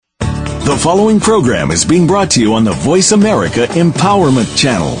The following program is being brought to you on the Voice America Empowerment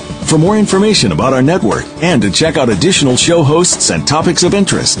Channel. For more information about our network and to check out additional show hosts and topics of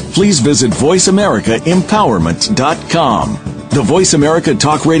interest, please visit voiceamericaempowerment.com. The Voice America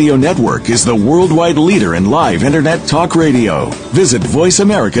Talk Radio Network is the worldwide leader in live Internet talk radio. Visit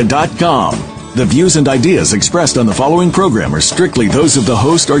voiceamerica.com. The views and ideas expressed on the following program are strictly those of the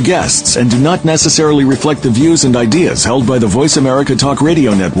host or guests and do not necessarily reflect the views and ideas held by the Voice America Talk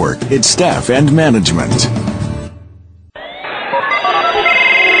Radio Network, its staff, and management.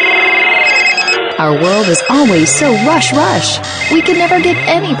 Our world is always so rush. We can never get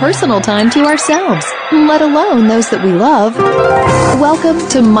any personal time to ourselves, let alone those that we love. Welcome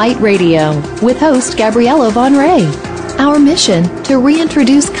to Might Radio with host Gabriella Von Ray. Our mission, to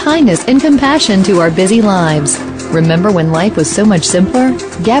reintroduce kindness and compassion to our busy lives. Remember when life was so much simpler?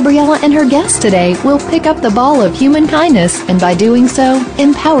 Gabriella and her guests today will pick up the ball of human kindness and by doing so,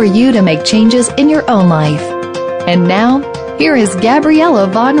 empower you to make changes in your own life. And now, here is Gabriella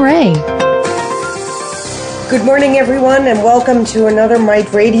Von Ray. Good morning, everyone, and welcome to another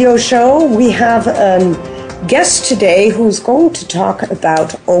Might Radio show. We have guest today who's going to talk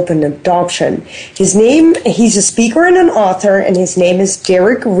about open adoption. He's a speaker and an author, and his name is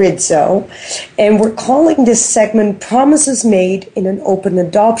Derek Rizzo, and we're calling this segment Promises Made in an Open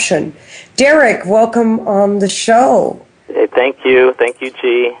Adoption. Derek, welcome on the show. Hey, thank you,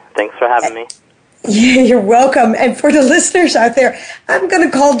 G. Thanks for having me. Yeah, you're welcome. And for the listeners out there, I'm going to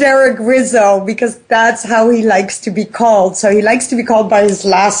call Derek Rizzo because that's how he likes to be called. So he likes to be called by his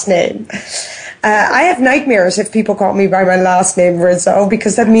last name. I have nightmares if people call me by my last name, Rizzo,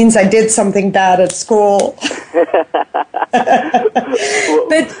 because that means I did something bad at school.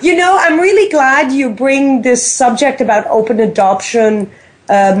 But, I'm really glad you bring this subject about open adoption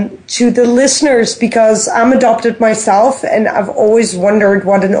to the listeners, because I'm adopted myself and I've always wondered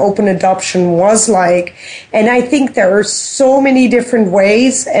what an open adoption was like. And I think there are so many different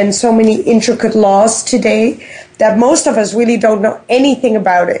ways and so many intricate laws today that most of us really don't know anything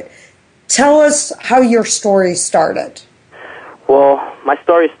about it. Tell us how your story started. Well, my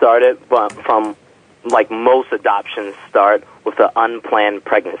story started from, like most adoptions start, with an unplanned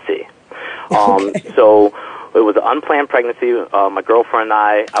pregnancy. Okay. So it was an unplanned pregnancy. My girlfriend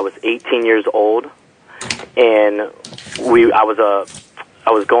and I was 18 years old, and I was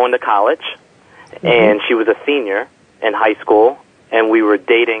going to college, and she was a senior in high school, and we were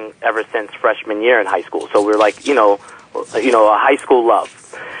dating ever since freshman year in high school. So we were like, a high school love.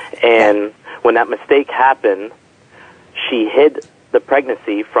 And when that mistake happened, she hid the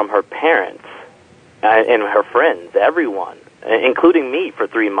pregnancy from her parents and her friends, everyone, including me, for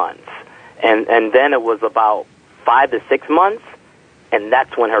 3 months. And then it was about 5 to 6 months, and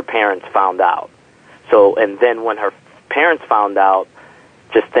that's when her parents found out. And then when her parents found out,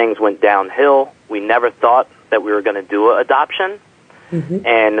 just things went downhill. We never thought that we were going to do an adoption,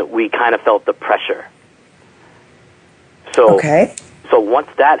 and we kind of felt the pressure. So once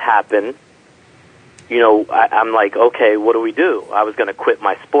that happened, I'm like, okay, what do we do? I was going to quit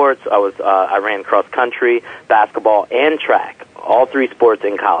my sports. I ran cross country, basketball, and track, all 3 sports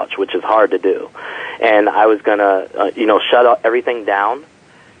in college, which is hard to do. And I was going to, shut everything down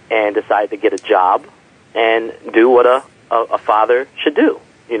and decide to get a job and do what a father should do,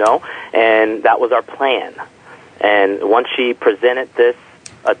 and that was our plan. And once she presented this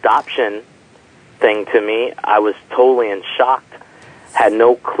adoption thing to me, I was totally in shock, had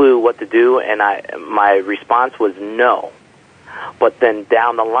no clue what to do, and my response was no. But then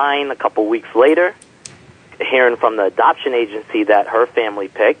down the line, a couple weeks later, hearing from the adoption agency that her family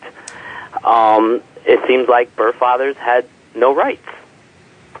picked, it seems like birth fathers had no rights,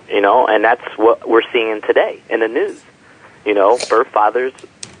 and that's what we're seeing today in the news. Birth fathers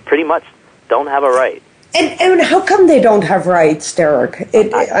pretty much don't have a right. And how come they don't have rights, Derek?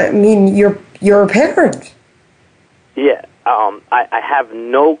 You're a parent. Yeah. I have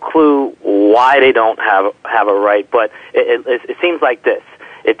no clue why they don't have a right, but it seems like this.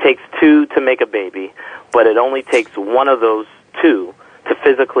 It takes 2 to make a baby, but it only takes one of those 2 to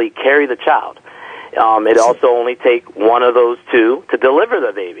physically carry the child. It also only takes one of those 2 to deliver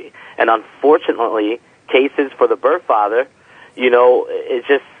the baby. And unfortunately, cases for the birth father, it's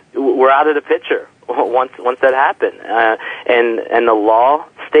just, we're out of the picture once that happened. And the law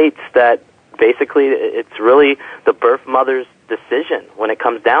states that basically it's really the birth mother's decision when it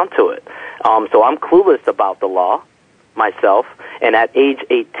comes down to it. So I'm clueless about the law myself, and at age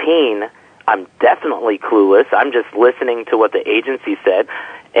 18, I'm definitely clueless. I'm just listening to what the agency said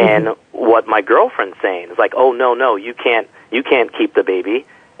and what my girlfriend's saying. It's like, oh, no, you can't keep the baby,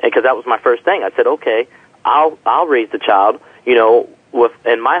 because that was my first thing. I said, okay, I'll raise the child,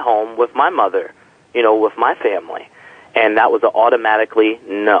 in my home with my mother, with my family, and that was automatically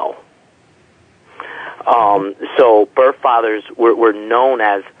no. So birth fathers were known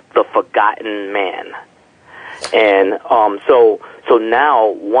as the forgotten man, and so now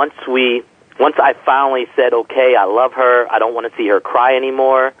once I finally said, okay, I love her, I don't want to see her cry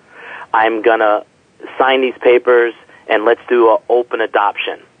anymore, I'm gonna sign these papers and let's do an open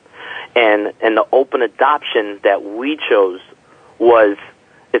adoption. And the open adoption that we chose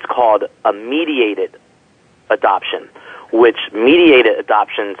it's called a mediated adoption, which mediated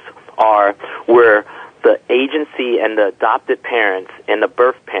adoptions are where the agency and the adopted parents and the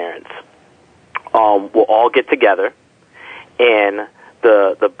birth parents will all get together, and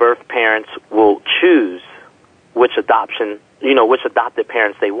the birth parents will choose which adopted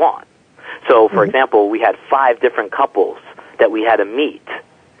parents they want. So, for example, we had 5 different couples that we had to meet,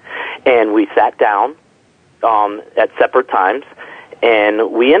 and we sat down at separate times,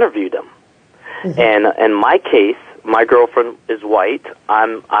 and we interviewed them. And in my case, my girlfriend is white,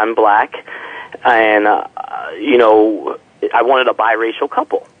 I'm black, and I wanted a biracial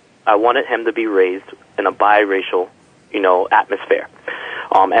couple. I wanted him to be raised in a biracial, atmosphere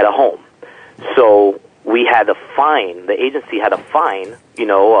at a home. So we had to find, the agency had to find, it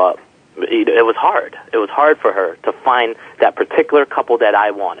was hard. It was hard for her to find that particular couple that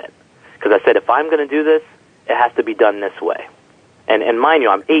I wanted. Because I said, if I'm going to do this, it has to be done this way. And mind you,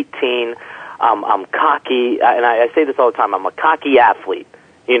 I'm 18, I'm cocky, and I say this all the time, I'm a cocky athlete,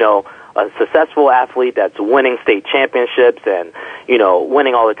 a successful athlete that's winning state championships and,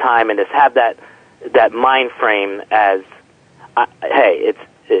 winning all the time, and just have that mind frame as, hey,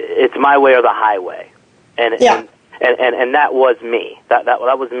 it's my way or the highway. And that was me. That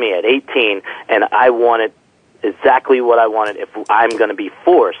was me at 18, and I wanted exactly what I wanted if I'm going to be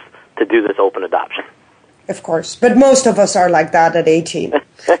forced to do this open adoption. Of course, but most of us are like that at 18.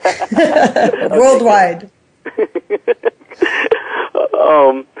 Worldwide.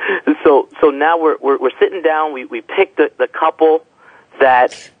 So now we're sitting down. We picked the couple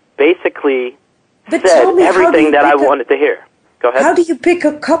that basically said everything that I wanted to hear. Go ahead. How do you pick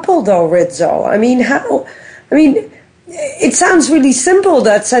a couple, though, Rizzo? It sounds really simple,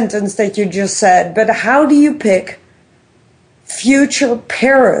 that sentence that you just said, but how do you pick future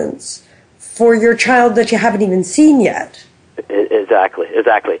parents for your child that you haven't even seen yet? Exactly.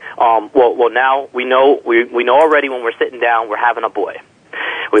 Well, now we know already when we're sitting down, we're having a boy.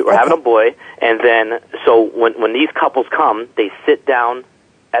 We're having a boy, and then so when these couples come, they sit down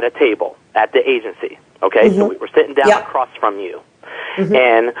at a table at the agency. Okay, so we're sitting down across from you,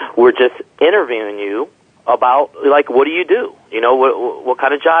 and we're just interviewing you about, like, what do you do? What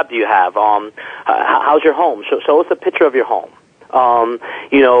kind of job do you have? How's your home? Show us a picture of your home.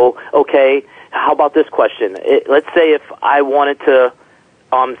 Okay, how about this question? Let's say if I wanted to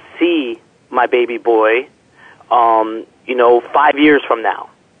see my baby boy, 5 years from now,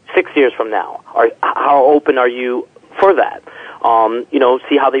 6 years from now, how open are you for that?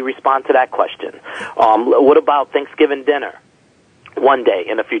 See how they respond to that question. What about Thanksgiving dinner one day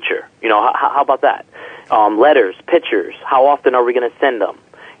in the future? How about that? Letters, pictures, how often are we going to send them?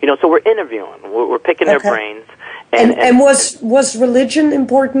 So we're interviewing, we're picking their brains. And was religion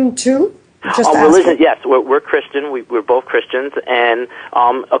important too? Religion, yes. We're Christian. We're both Christians, and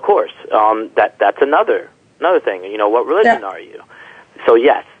of course, that's another thing. What religion are you? So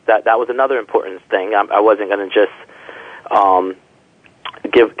yes, that was another important thing. I wasn't going to just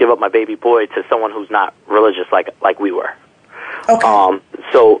give up my baby boy to someone who's not religious like we were. Okay.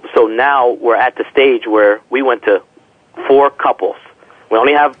 So now we're at the stage where we went to 4 couples. We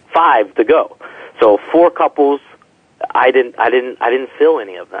only have 5 to go. So 4 couples. I didn't feel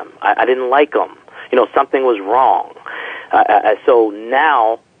any of them. I didn't like them. Something was wrong. So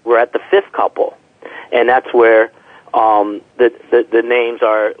now we're at the 5th couple, and that's where the names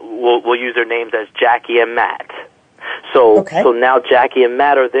are. We'll use their names as Jackie and Matt. So now Jackie and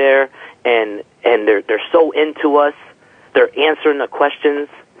Matt are there, and they're so into us. They're answering the questions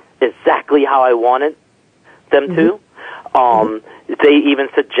exactly how I wanted them to. They even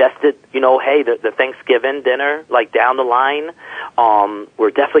suggested, hey, the Thanksgiving dinner, like down the line,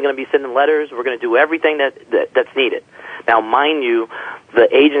 we're definitely going to be sending letters. We're going to do everything that's needed. Now, mind you,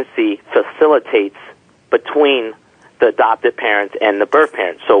 the agency facilitates between the adopted parents and the birth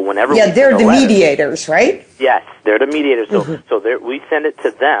parents. So whenever they're the mediators, right? Yes, they're the mediators. So we send it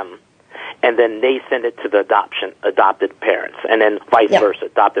to them, and then they send it to the adopted parents, and then vice versa.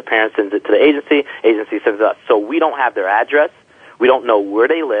 Adopted parents sends it to the agency sends it to us. So we don't have their address, we don't know where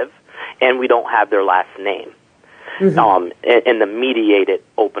they live, and we don't have their last name in the mediated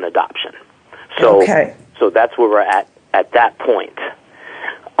open adoption. So that's where we're at that point.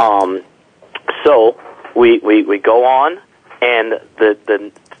 So we go on, and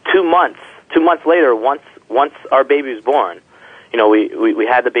the 2 months later, once our baby was born, we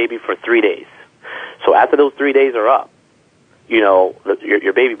had the baby for 3 days. So after those 3 days are up,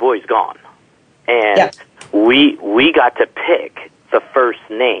 your baby boy's gone, and we got to pick the first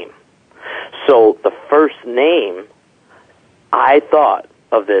name. So the first name, I thought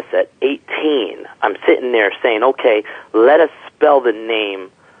of this at 18. I'm sitting there saying, okay, let us spell the name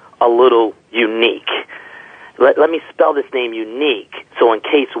a little unique. Let me spell this name unique, so in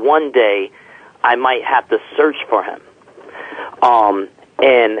case one day I might have to search for him.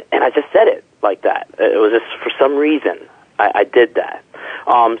 And I just said it like that. It was just for some reason I did that.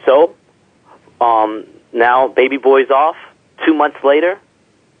 So now baby boy's off. 2 months later,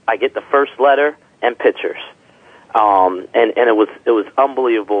 I get the first letter and pictures. And it was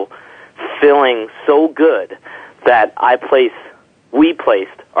unbelievable, feeling so good that we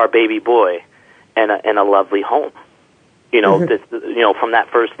placed our baby boy in a lovely home. From that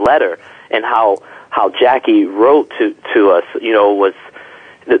first letter, and how Jackie wrote to us, was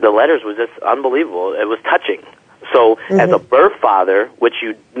the letters was just unbelievable. It was touching. So as a birth father, which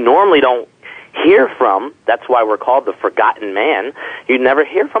you normally don't hear from, that's why we're called the forgotten man. You never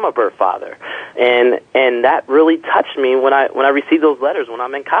hear from a birth father, and that really touched me when I received those letters when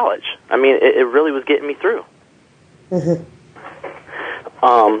I'm in college. I mean, it really was getting me through.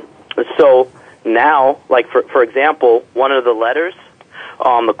 So now, like for example, one of the letters,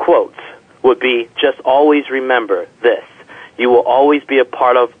 the quotes would be, "Just always remember this: you will always be a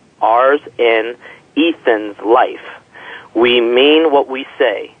part of ours and Ethan's life. We mean what we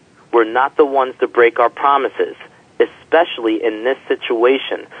say. We're not the ones to break our promises, especially in this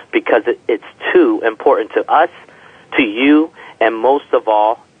situation, because it's too important to us, to you, and most of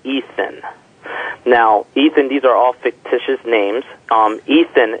all, Ethan." Now, Ethan, these are all fictitious names.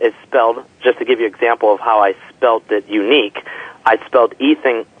 Ethan is spelled, just to give you an example of how I spelled it unique, I spelled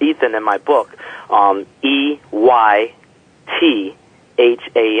Ethan in my book, EYTHAN.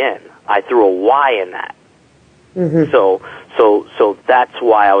 I threw a Y in that. So that's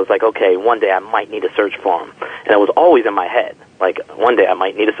why I was like, okay, one day I might need to search for him. And it was always in my head, like, one day I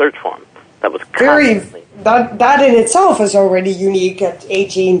might need to search for him. That was constantly. That in itself is already unique at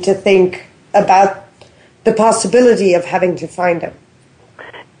 18 to think about the possibility of having to find him.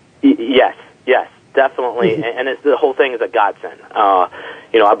 Yes, definitely. And the whole thing is a godsend. I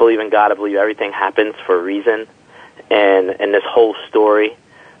believe in God. I believe everything happens for a reason. And this whole story,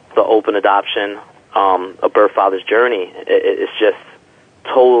 the open adoption, a birth father's journey, it's just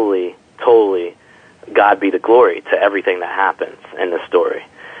totally God be the glory to everything that happens in this story.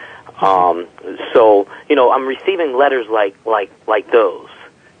 So I'm receiving letters like those.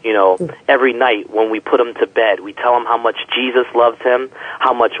 Every night when we put him to bed, we tell him how much Jesus loves him,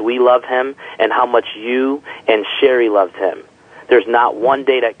 how much we love him, and how much you and Sherry loves him. There's not one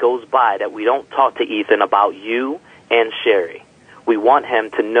day that goes by that we don't talk to Ethan about you and Sherry. We want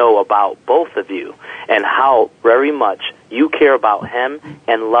him to know about both of you and how very much you care about him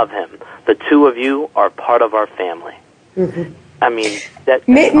and love him. The two of you are part of our family. I mean,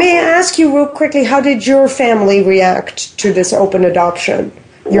 May I ask you real quickly, how did your family react to this open adoption?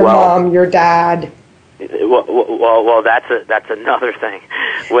 Your mom, your dad. Well, that's another thing.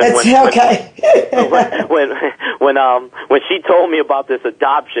 When she told me about this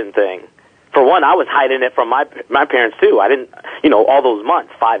adoption thing, for one, I was hiding it from my parents too. I didn't, all those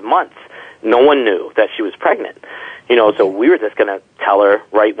months, 5 months, no one knew that she was pregnant. So we were just gonna tell her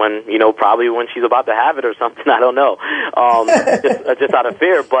right when, probably when she's about to have it or something. I don't know, just out of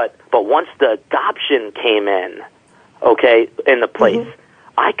fear. But once the adoption came in, in the place,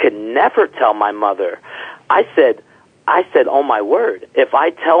 I could never tell my mother. I said, oh my word, if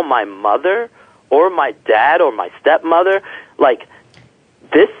I tell my mother or my dad or my stepmother, like,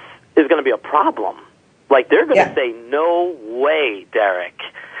 this is going to be a problem. Like, they're going to say, no way, Derek.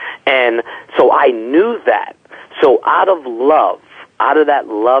 And so I knew that. So out of that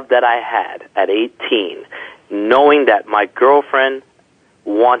love that I had at 18, knowing that my girlfriend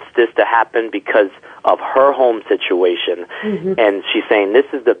wants this to happen because of her home situation, and she's saying this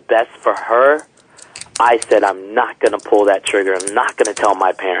is the best for her, I said, I'm not going to pull that trigger. I'm not going to tell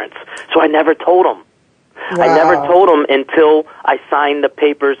my parents. So I never told them. Wow. I never told them until I signed the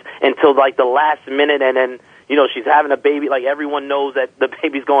papers, until like the last minute, and then, she's having a baby. Like, everyone knows that the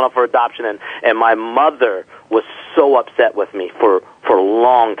baby's going up for adoption, and my mother was so upset with me for a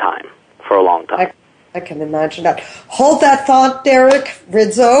long time. I can imagine that. Hold that thought, Derek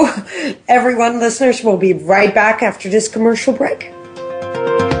Rizzo. Everyone, listeners, will be right back after this commercial break.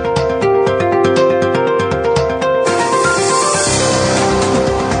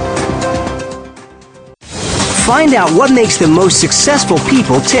 Find out what makes the most successful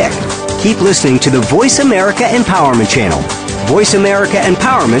people tick. Keep listening to the Voice America Empowerment Channel.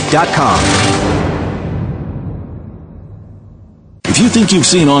 VoiceAmericaEmpowerment.com. If you think you've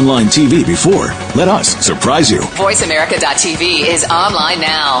seen online TV before, let us surprise you. VoiceAmerica.tv is online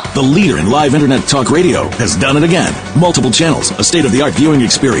now. The leader in live Internet talk radio has done it again. Multiple channels, a state-of-the-art viewing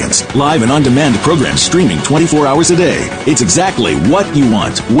experience, live and on-demand programs streaming 24 hours a day. It's exactly what you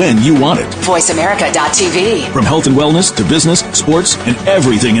want, when you want it. VoiceAmerica.tv. From health and wellness to business, sports, and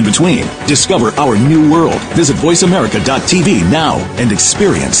everything in between. Discover our new world. Visit VoiceAmerica.tv now and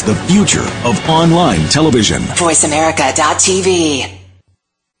experience the future of online television. VoiceAmerica.tv.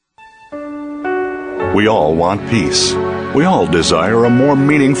 We all want peace. We all desire a more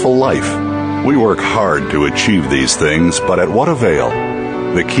meaningful life. We work hard to achieve these things, but at what avail?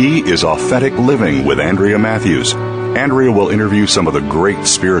 The key is authentic living with Andrea Matthews. Andrea will interview some of the great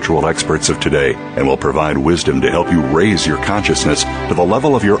spiritual experts of today and will provide wisdom to help you raise your consciousness to the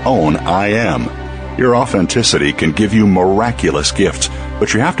level of your own I am. Your authenticity can give you miraculous gifts,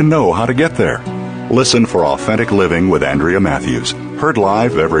 but you have to know how to get there. Listen for Authentic Living with Andrea Matthews. Heard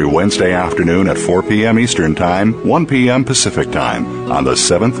live every Wednesday afternoon at 4 p.m. Eastern Time, 1 p.m. Pacific Time on the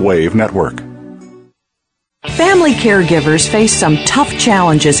Seventh Wave Network. Family caregivers face some tough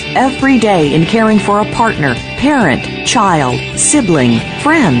challenges every day in caring for a partner, parent, child, sibling,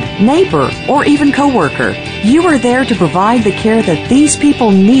 friend, neighbor, or even coworker. You are there to provide the care that these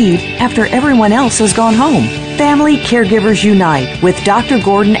people need after everyone else has gone home. Family Caregivers Unite with Dr.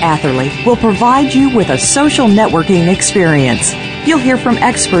 Gordon Atherley will provide you with a social networking experience. You'll hear from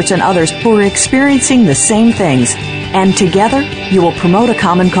experts and others who are experiencing the same things, and together you will promote a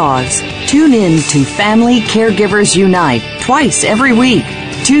common cause. Tune in to Family Caregivers Unite twice every week,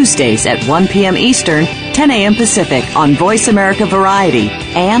 Tuesdays at 1 p.m. Eastern, 10 a.m. Pacific on Voice America Variety,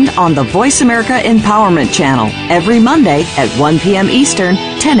 and on the Voice America Empowerment Channel every Monday at 1 p.m. Eastern,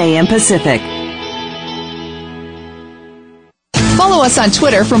 10 a.m. Pacific. Follow us on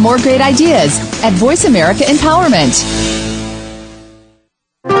Twitter for more great ideas at Voice America Empowerment.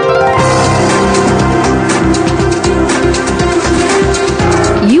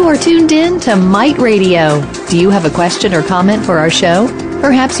 You are tuned in to Might Radio. Do you have a question or comment for our show?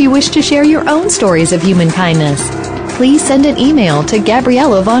 Perhaps you wish to share your own stories of human kindness. Please send an email to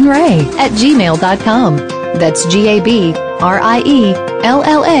Gabriella Von Ray at gmail.com. That's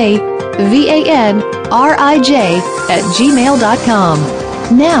GabrielleVanRij@gmail.com.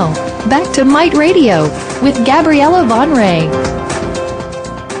 Now, back to Might Radio with Gabriella Von Ray.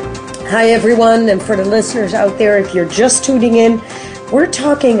 Hi, everyone. And for the listeners out there, if you're just tuning in, we're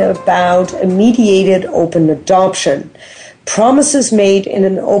talking about a mediated open adoption. Promises made in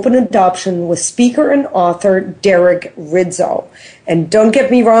an open adoption with speaker and author Derek Rizzo. And don't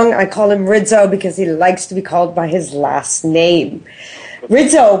get me wrong, I call him Rizzo because he likes to be called by his last name.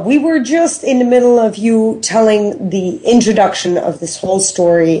 Rizzo, we were just in the middle of you telling the introduction of this whole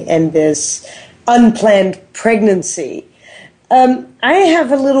story and this unplanned pregnancy. I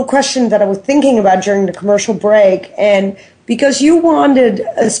have a little question that I was thinking about during the commercial break, and because you wanted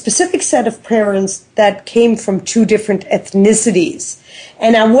a specific set of parents that came from two different ethnicities.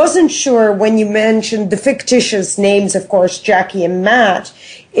 And I wasn't sure when you mentioned the fictitious names, of course, Jackie and Matt,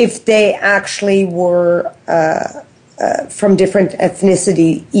 if they actually were from different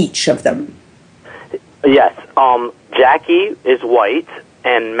ethnicity, each of them. Yes. Jackie is white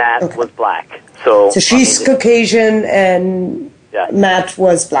and Matt was black. So she's Caucasian and Matt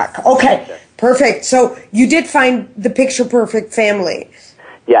was black. Okay. Yes. Perfect. So you did find the picture perfect family.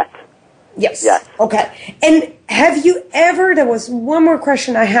 Yes. Yes. Okay. And have you ever, there was one more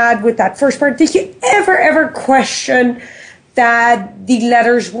question I had with that first part, did you ever question that the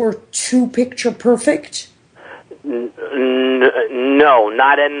letters were too picture perfect? No,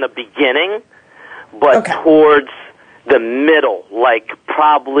 not in the beginning, but towards the middle, like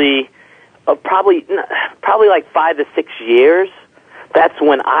probably like 5 to 6 years. That's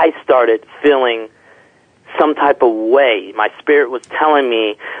when I started feeling some type of way. My spirit was telling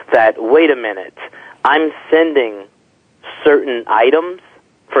me that, wait a minute, I'm sending certain items.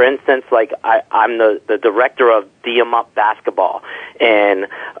 For instance, like I'm the director of DM Up Basketball, and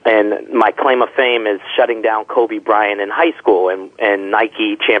my claim of fame is shutting down Kobe Bryant in high school, and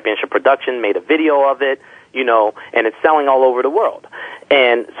Nike Championship Production made a video of it, and it's selling all over the world.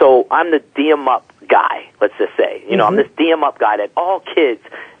 And so I'm the DM Up guy, let's just say. I'm this DM Up guy that all kids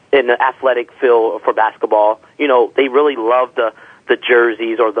in the athletic field for basketball, they really love the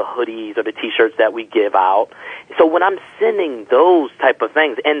jerseys or the hoodies or the T-shirts that we give out. So when I'm sending those type of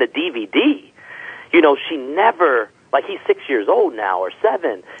things and the DVD, she never, like he's 6 years old now or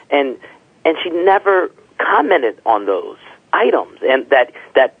 7, and she never commented on those items, and that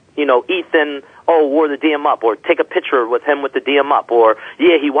Ethan wore the DM up, or take a picture with him with the DM up, or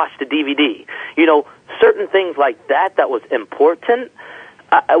he watched the DVD. Certain things like that was important.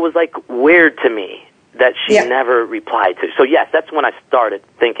 It was like weird to me that she never replied to. So yes, that's when I started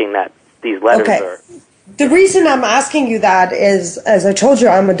thinking that these letters are. The reason I'm asking you that is, as I told you,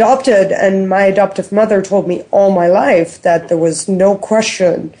 I'm adopted, and my adoptive mother told me all my life that there was no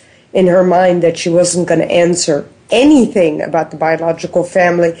question in her mind that she wasn't going to answer anything about the biological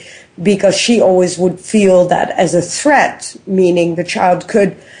family, because she always would feel that as a threat, meaning the child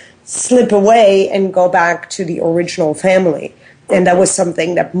could slip away and go back to the original family. And that was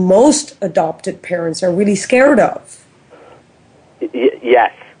something that most adopted parents are really scared of.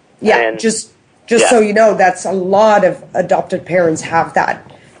 Yes. Yeah, and just so you know, that's a lot of adopted parents have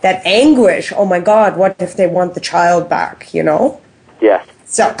that anguish. Oh my God, what if they want the child back, Yes.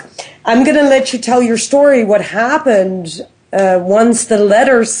 So I'm going to let you tell your story, what happened once the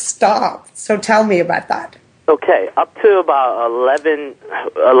letters stopped. So tell me about that. Okay, up to about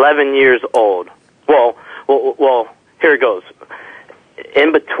 11 years old. Well, here it goes.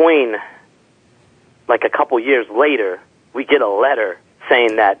 In between, like a couple years later, we get a letter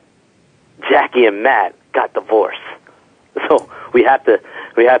saying that Jackie and Matt got divorced. So I have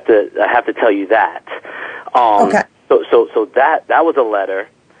to tell you that. Okay. So that was a letter,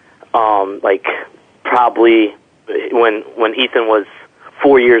 like probably when Ethan was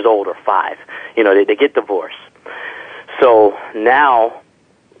 4 years old or 5. They get divorced. So now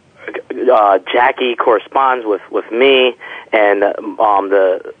Jackie corresponds with me, and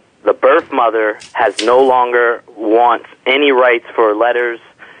the birth mother has no longer wants any rights for letters.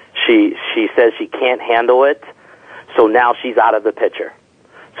 She says she can't handle it, so now she's out of the picture.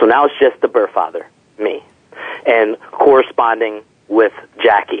 So now it's just the birth father, me, and corresponding with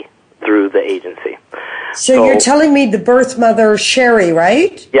Jackie through the agency. So you're telling me the birth mother, Sherry,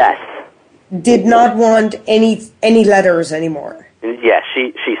 right? Yes. Did not want any letters anymore. Yes,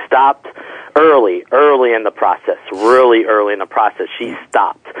 she stopped early in the process, really early in the process. She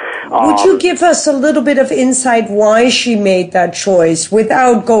stopped. Would you give us a little bit of insight why she made that choice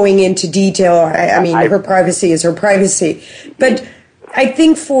without going into detail? I mean, her privacy is her privacy. But I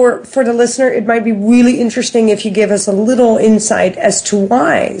think for the listener, it might be really interesting if you give us a little insight as to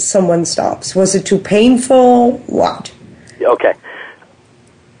why someone stops. Was it too painful? What? Okay.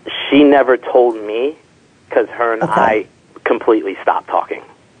 She never told me, because her and I completely stopped talking.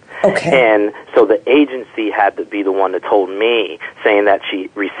 Okay. And so the agency had to be the one that told me, saying that she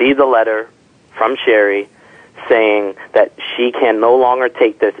received a letter from Sherry saying that she can no longer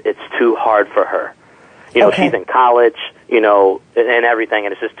take this. It's too hard for her. She's in college, and everything,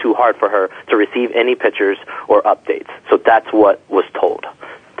 and it's just too hard for her to receive any pictures or updates. So that's what was told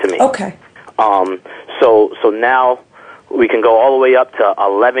to me. Okay. So now we can go all the way up to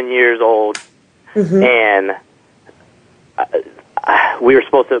 11 years old, and we were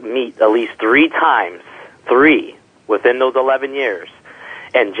supposed to meet at least 3 times, within those 11 years,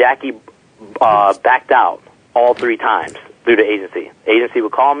 and Jackie backed out all 3 times through the agency. Agency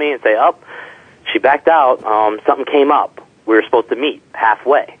would call me and say, she backed out, something came up. We were supposed to meet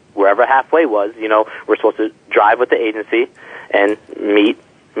halfway. Wherever halfway was, we're supposed to drive with the agency and meet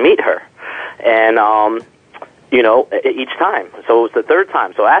her. And, each time. So it was the 3rd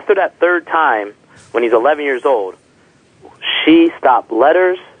time. So after that 3rd time, when he's 11 years old, she stopped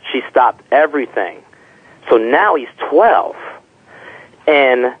letters. She stopped everything. So now he's 12.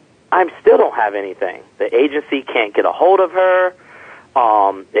 And I still don't have anything. The agency can't get a hold of her.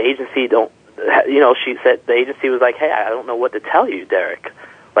 The agency she said, the agency was like, hey, I don't know what to tell you, Derek.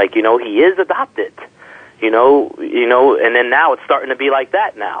 Like, he is adopted. And then now it's starting to be like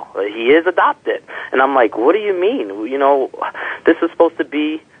that now. He is adopted. And I'm like, what do you mean? This is supposed to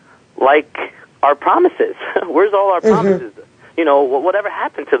be like our promises. Where's all our promises? Whatever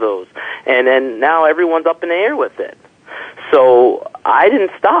happened to those? And then now everyone's up in the air with it. So I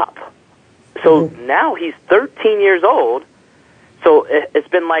didn't stop. So now he's 13 years old. So it's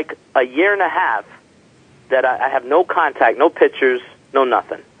been like a year and a half that I have no contact, no pictures, no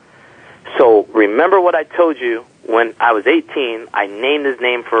nothing. So remember what I told you when I was 18, I named his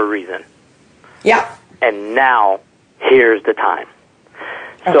name for a reason. Yeah. And now, here's the time.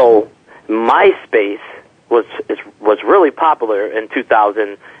 Okay. So MySpace was really popular in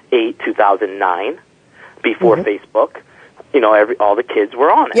 2008, 2009, before Facebook. All the kids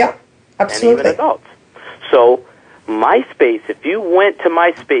were on it. Yeah, absolutely. And even adults. So MySpace, if you went to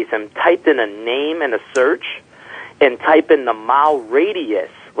MySpace and typed in a name and a search and type in the mile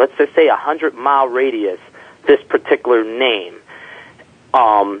radius, let's just say 100-mile radius, this particular name,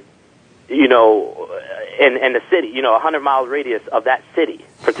 you know, in the city, you know, 100-mile radius of that city,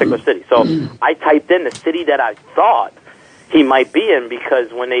 particular city. So I typed in the city that I thought he might be in,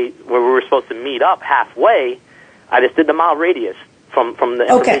 because when we were supposed to meet up halfway, I just did the mile radius from the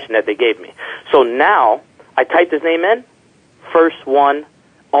information that they gave me. So now I typed his name in, first one,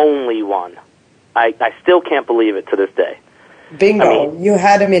 only one. I still can't believe it to this day. Bingo. I mean, you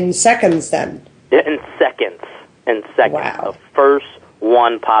had him in seconds then. Yeah, in seconds. Wow. The first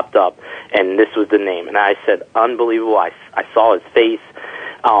one popped up, and this was the name. And I said, unbelievable. I saw his face.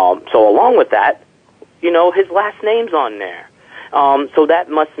 So along with that, you know, his last name's on there. So that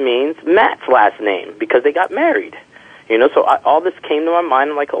must mean Matt's last name, because they got married. You know, so all this came to my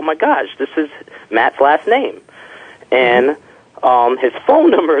mind. I'm like, oh my gosh, this is Matt's last name. And his phone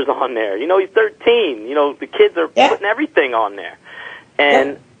number is on there. You know, he's 13. You know, the kids are putting everything on there.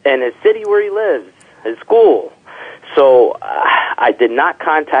 And his city where he lives, his school. So I did not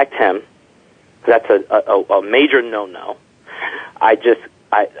contact him. That's a major no-no. I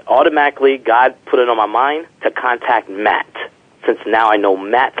automatically, God put it on my mind to contact Matt. Since now I know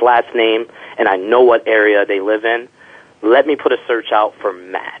Matt's last name and I know what area they live in, let me put a search out for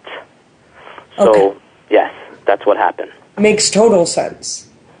Matt. So, yes, that's what happened. Makes total sense.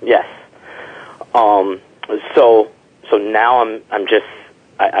 Yes. So now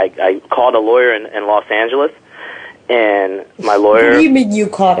I called a lawyer in Los Angeles, and my lawyer. What do you mean you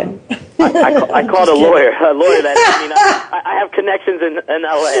caught him? I called a lawyer that I have connections in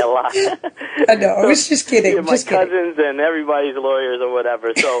LA a lot. I know. I was just kidding. My cousins and everybody's lawyers or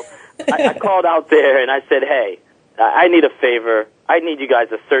whatever. So I called out there and I said, hey, I need a favor. I need you guys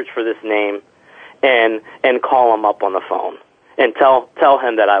to search for this name and call him up on the phone and tell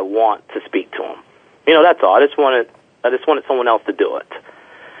him that I want to speak to him. You know, that's all. I just wanted someone else to do it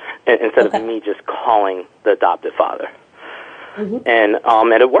instead of me just calling the adopted father. Mm-hmm.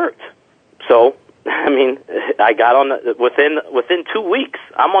 And it worked. So, I mean, I got on within 2 weeks,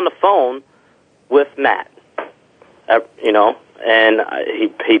 I'm on the phone with Matt. You know, and he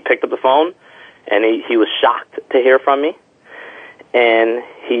picked up the phone, and he was shocked to hear from me, and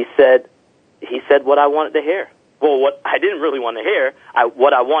he said what I wanted to hear. Well, what I didn't really want to hear,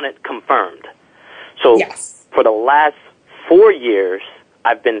 what I wanted confirmed. So for the last 4 years,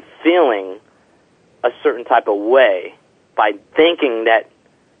 I've been feeling a certain type of way by thinking that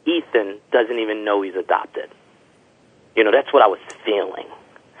Ethan doesn't even know he's adopted. You know, that's what I was feeling.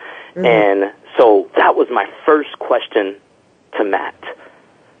 Mm-hmm. And so that was my first question to Matt.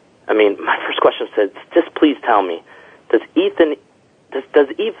 I mean, my first question said, just please tell me, does Ethan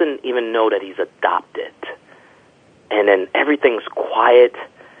even know that he's adopted? And then everything's quiet.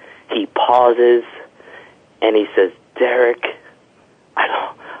 He pauses, and he says, Derek,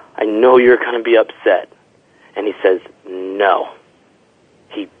 I know you're going to be upset. And he says, no,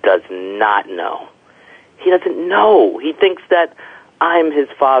 he does not know. He doesn't know. He thinks that I'm his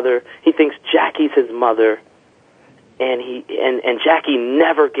father. He thinks Jackie's his mother. And Jackie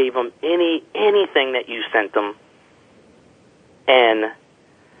never gave him anything that you sent him. And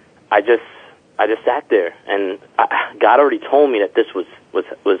I just sat there, and God already told me that this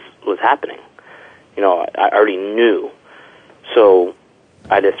was happening. You know, I already knew. So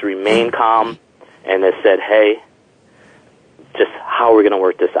I just remained calm and just said, hey, just how are we going to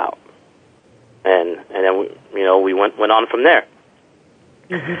work this out? And then we went on from there.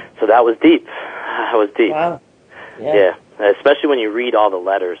 Mm-hmm. So that was deep. That was deep. Wow. Yeah, especially when you read all the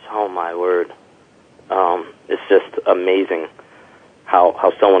letters. Oh my word, it's just amazing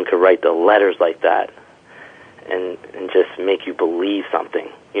how someone could write the letters like that and just make you believe something.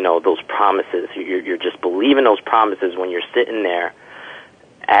 You know, those promises. You're just believing those promises when you're sitting there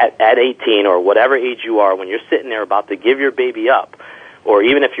at 18 or whatever age you are, when you're sitting there about to give your baby up, or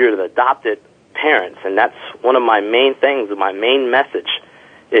even if you're the adopted parents. And that's one of my main things. My main message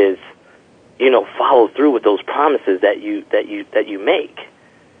is, you know, follow through with those promises that you make.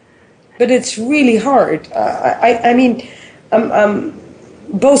 But it's really hard. I mean,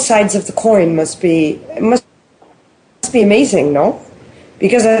 both sides of the coin must be amazing, no?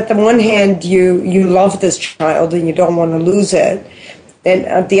 Because at the one hand, you love this child and you don't want to lose it. And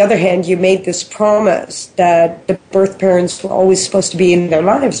on the other hand, you made this promise that the birth parents were always supposed to be in their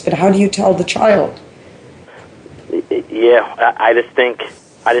lives. But how do you tell the child? Yeah, I just think.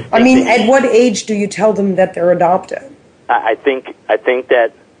 I mean, at what age do you tell them that they're adopted? I think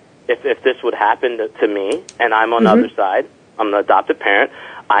that if this would happen to me, and I'm on the other side, I'm the adopted parent,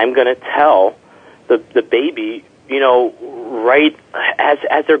 I'm going to tell the baby, you know, right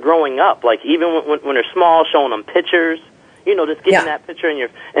as they're growing up, like even when they're small, showing them pictures, Just give him that picture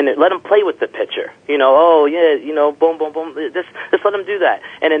and let him play with the picture. Oh yeah, boom, boom, boom. Just let him do that.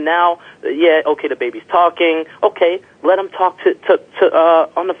 And then now, okay, the baby's talking. Okay, let him talk to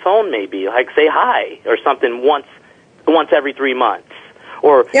on the phone maybe, like say hi or something once every 3 months.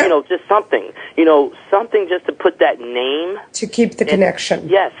 Or, just something, something just to put that name. To keep the connection.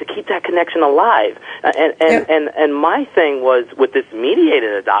 Yes, to keep that connection alive. And my thing was with this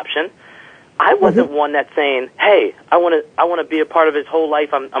mediated adoption, I wasn't one that's saying, hey, I want to be a part of his whole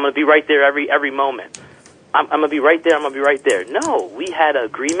life. I'm going to be right there every moment. I'm going to be right there. I'm going to be right there. No, we had an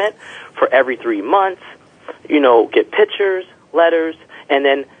agreement for every 3 months, get pictures, letters, and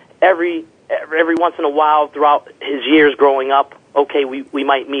then every once in a while throughout his years growing up, okay, we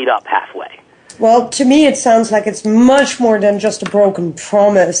might meet up halfway. Well, to me, it sounds like it's much more than just a broken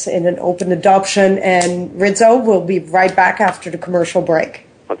promise in an open adoption. And Rizzo, we'll be right back after the commercial break.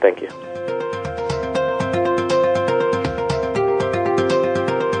 Well, thank you.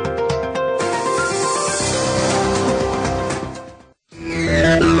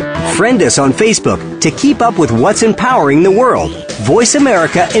 Friend us on Facebook to keep up with what's empowering the world. Voice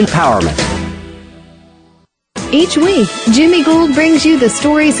America Empowerment. Each week, Jimmy Gould brings you the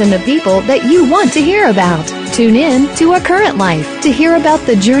stories and the people that you want to hear about. Tune in to A Current Life to hear about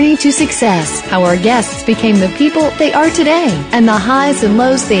the journey to success, how our guests became the people they are today, and the highs and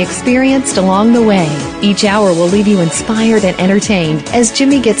lows they experienced along the way. Each hour will leave you inspired and entertained as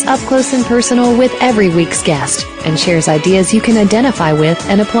Jimmy gets up close and personal with every week's guest and shares ideas you can identify with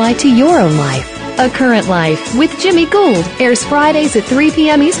and apply to your own life. A Current Life with Jimmy Gould airs Fridays at 3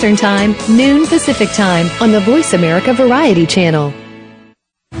 p.m. Eastern Time, noon Pacific Time on the Voice America Variety Channel.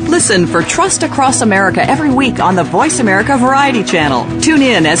 Listen for Trust Across America every week on the Voice America Variety Channel. Tune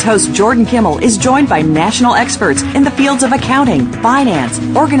in as host Jordan Kimmel is joined by national experts in the fields of accounting, finance,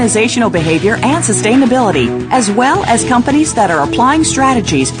 organizational behavior, and sustainability, as well as companies that are applying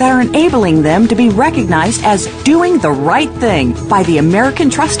strategies that are enabling them to be recognized as doing the right thing by the American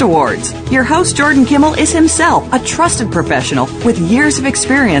Trust Awards. Your host Jordan Kimmel is himself a trusted professional with years of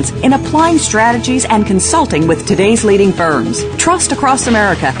experience in applying strategies and consulting with today's leading firms. Trust Across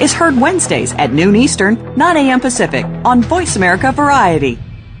America is heard Wednesdays at noon Eastern, 9 a.m. Pacific on Voice America Variety.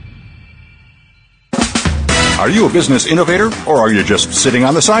 Are you a business innovator, or are you just sitting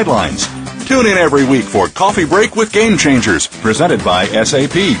on the sidelines? Tune in every week for Coffee Break with Game Changers, presented by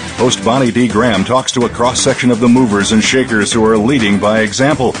SAP. Host Bonnie D. Graham talks to a cross-section of the movers and shakers who are leading by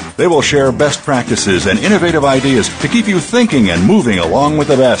example. They will share best practices and innovative ideas to keep you thinking and moving along with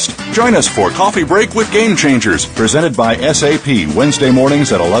the best. Join us for Coffee Break with Game Changers, presented by SAP, Wednesday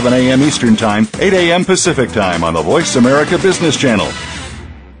mornings at 11 a.m. Eastern Time, 8 a.m. Pacific Time on the Voice America Business Channel.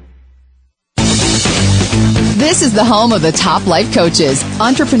 This is the home of the top life coaches,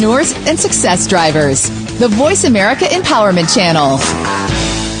 entrepreneurs, and success drivers. The Voice America Empowerment Channel.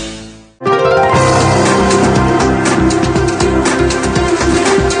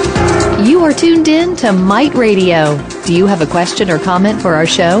 You are tuned in to Might Radio. Do you have a question or comment for our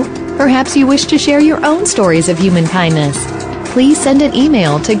show? Perhaps you wish to share your own stories of human kindness. Please send an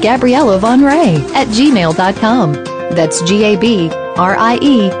email to GabriellaVonRay@gmail.com. That's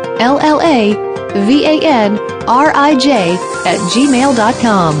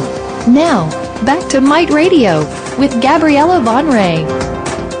GabriellaVonRij@gmail.com. Now, back to Might Radio with Gabriella Von Ray.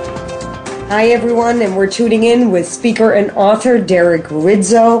 Hi, everyone, and we're tuning in with speaker and author Derek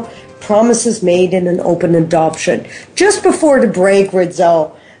Rizzo, Promises Made in an Open Adoption. Just before the break,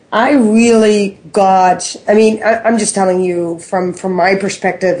 Rizzo, I really got, I'm just telling you from my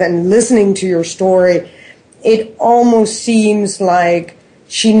perspective and listening to your story, it almost seems like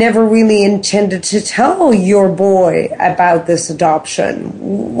she never really intended to tell your boy about this adoption.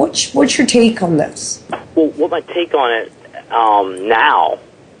 What's your take on this? Well, what my take on it now,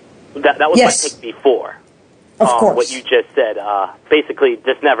 that was my take before. Of course. What you just said, basically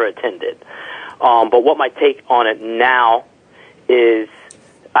just never attended. But what my take on it now is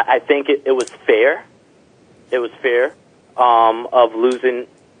I think it was fair. It was fair of losing,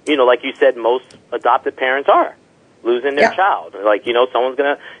 like you said, most adopted parents are losing their child. Like, someone's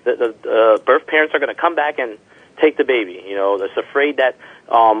going to, the birth parents are going to come back and take the baby. They're afraid that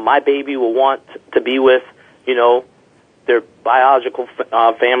my baby will want to be with, their biological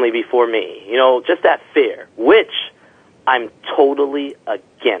family before me. Just that fear, which I'm totally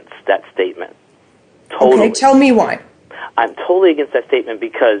against that statement. Totally. Okay, tell me why. I'm totally against that statement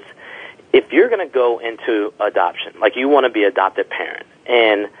because if you're going to go into adoption, like you want to be an adopted parent,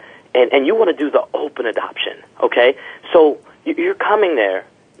 and you want to do the open adoption, okay? So you're coming there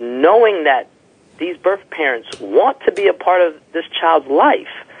knowing that these birth parents want to be a part of this child's life.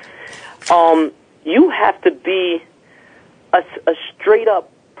 You have to be a straight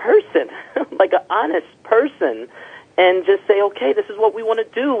up person, like an honest person, and just say, okay, this is what we want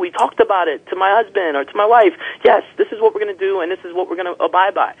to do. We talked about it to my husband or to my wife. Yes, this is what we're going to do, and this is what we're going to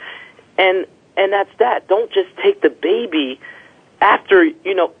abide by. And that's that. Don't just take the baby after,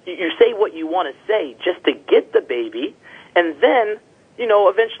 you say what you want to say just to get the baby, and then,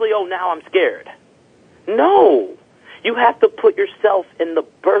 eventually, now I'm scared. No. You have to put yourself in the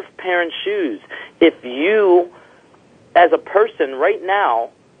birth parent's shoes. If you, as a person right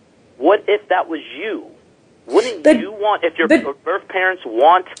now, what if that was you? Wouldn't you want, if your birth parents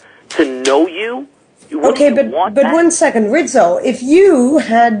want to know you? But 1 second, Rizzo, if you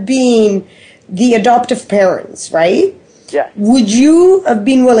had been the adoptive parents, right? Yes. Would you have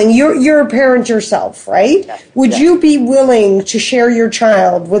been willing, you're a parent yourself, right? Yes. Would you be willing to share your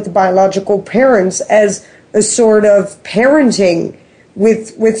child with the biological parents as a sort of parenting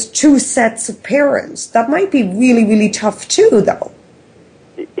with two sets of parents? That might be really, really tough too, though.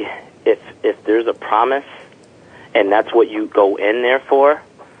 If there's a promise, and that's what you go in there for,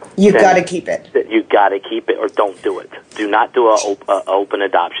 you've got to keep it. You got to keep it, or don't do it. Do not do an open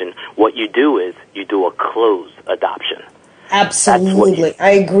adoption. What you do is you do a closed adoption. Absolutely, I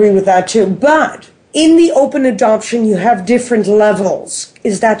agree with that too. But in the open adoption, you have different levels.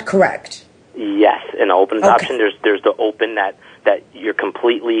 Is that correct? Yes, in open adoption, there's the open that you're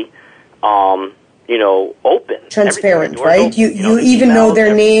completely, open, transparent, right? Open. You even know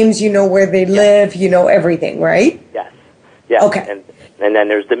their names, you know where they live, you know everything, right? Yes. Yeah. Okay. And then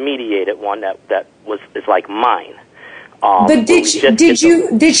there's the mediated one that is like mine. But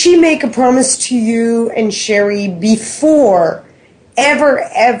did she make a promise to you and Sherry before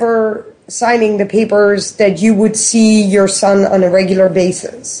ever signing the papers that you would see your son on a regular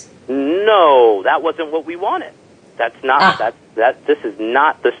basis? No, that wasn't what we wanted. That's not this is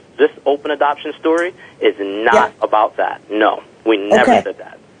not this open adoption story is not about that. No, we never did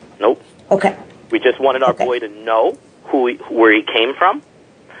that. Nope. Okay. We just wanted our boy to know where he came from.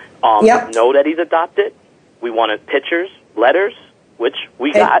 Know that he's adopted. We wanted pictures, letters, which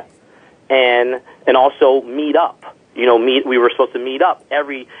we got, and also meet up. We were supposed to meet up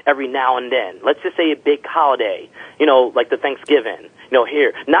every now and then. Let's just say a big holiday, like the Thanksgiving.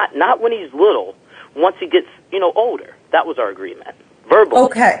 Here, not when he's little. Once he gets, older. That was our agreement, verbally.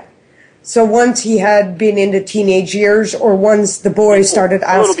 Okay. So once he had been in the teenage years, or once the boy started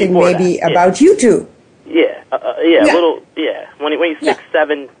asking maybe about you two. Yeah, a little. Yeah, when he's 6,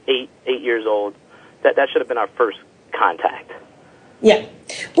 7, 8 years old, that should have been our first contact. Yeah.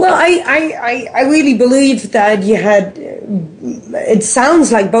 Well, I really believe that you had. It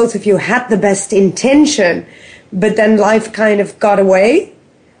sounds like both of you had the best intention, but then life kind of got away.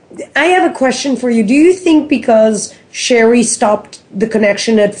 I have a question for you. Do you think because Sherry stopped the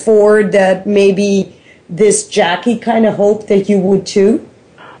connection at 4 that maybe this Jackie kind of hoped that you would too?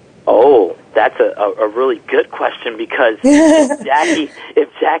 Oh, that's a really good question, because if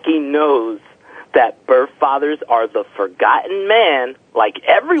Jackie knows that birth fathers are the forgotten man, like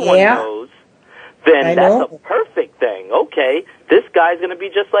everyone knows, then that's a perfect thing. Okay, this guy's going to be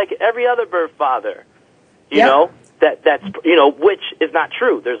just like every other birth father. You know? That's which is not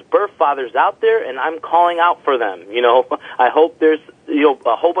true. There's birth fathers out there, and I'm calling out for them. I hope there's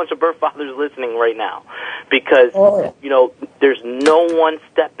a whole bunch of birth fathers listening right now, because there's no one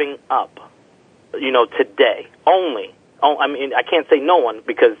stepping up. Today only. I mean, I can't say no one,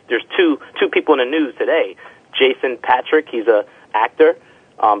 because there's two people in the news today. Jason Patrick, he's a actor,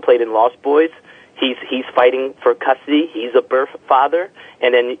 played in Lost Boys. He's fighting for custody. He's a birth father,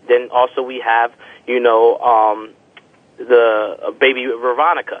 and then also we have the baby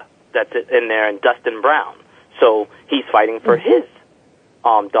Veronica that's in there, and Dustin Brown. So he's fighting for his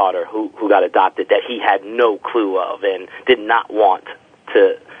daughter who got adopted, that he had no clue of and did not want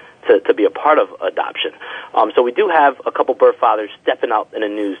to be a part of adoption. So we do have a couple birth fathers stepping out in the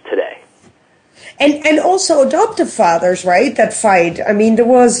news today. And also adoptive fathers, right, that fight. I mean, there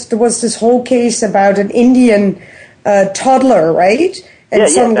was this whole case about an Indian toddler, right? And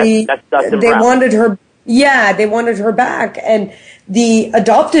suddenly they wanted her. Yeah, they wanted her back. And the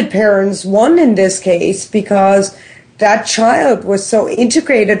adopted parents won in this case because that child was so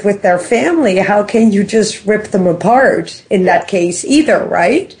integrated with their family. How can you just rip them apart in that case either,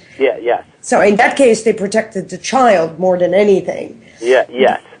 right? Yeah. So in that case, they protected the child more than anything.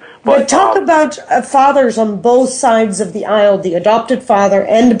 Yes. But talk about fathers on both sides of the aisle, the adopted father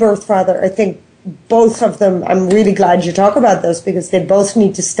and the birth father. I think both of them, I'm really glad you talk about this, because they both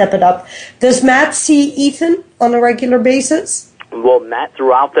need to step it up. Does Matt see Ethan on a regular basis? Well, Matt,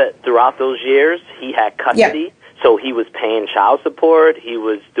 throughout those years, he had custody, so he was paying child support. He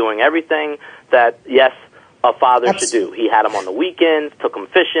was doing everything that, yes, a father should do. He had him on the weekends, took him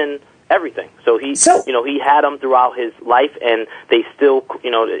fishing, everything. So he had him throughout his life, and they still,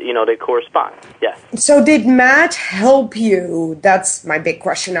 they correspond. Yes. So did Matt help you? That's my big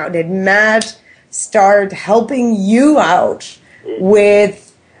question now. Did Matt start helping you out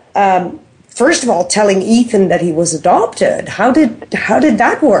with, first of all, telling Ethan that he was adopted? How did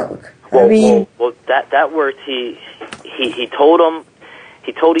that work? Well, that worked. He told him.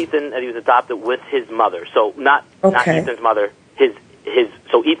 He told Ethan that he was adopted with his mother. So not Ethan's mother.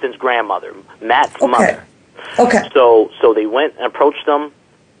 So Ethan's grandmother, Matt's mother. Okay. So they went and approached him,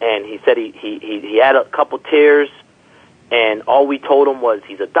 and he said he had a couple tears, and all we told him was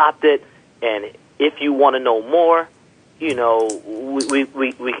he's adopted, and if you want to know more, we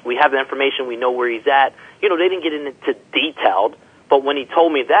have the information. We know where he's at. They didn't get into detailed, but when he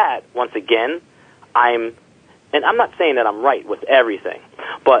told me that, once again, I'm not saying that I'm right with everything,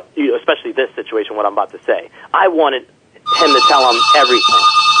 but especially this situation, what I'm about to say, I wanted him to tell him everything.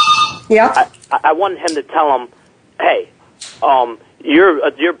 Yeah. I wanted him to tell him, hey,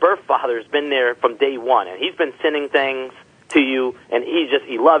 your birth father's been there from day one, and he's been sending things to you, and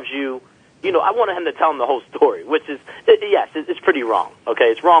he loves you. I wanted him to tell him the whole story, which is, yes, it's pretty wrong. Okay,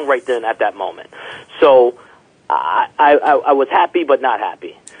 it's wrong right then at that moment. So I was happy but not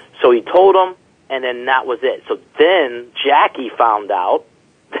happy. So he told him, and then that was it. So then Jackie found out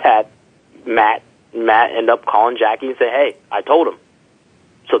that Matt ended up calling Jackie and said, hey, I told him.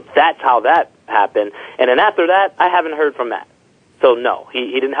 So that's how that happened. And then after that, I haven't heard from Matt. So no,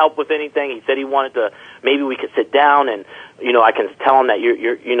 he didn't help with anything. He said he wanted to, maybe we could sit down and, I can tell him that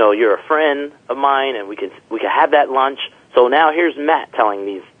you're a friend of mine, and we could have that lunch. So now here's Matt telling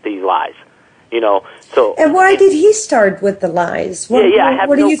these lies. So. And why did he start with the lies? What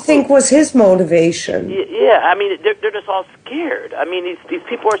do you think was his motivation? Yeah, I mean, they're just all scared. I mean, these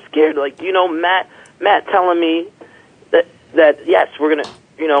people are scared. Like, Matt telling me that yes, we're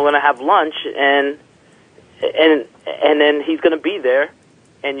gonna have lunch, and then he's gonna be there,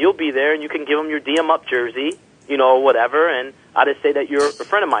 and you'll be there, and you can give him your DM up jersey, or whatever, and I just say that you're a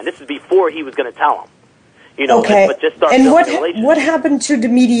friend of mine. This is before he was gonna tell him. Okay. But just start and building what happened to the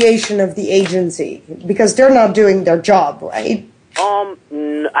mediation of the agency? Because they're not doing their job, right?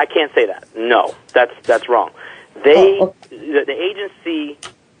 I can't say that. No, that's wrong. The agency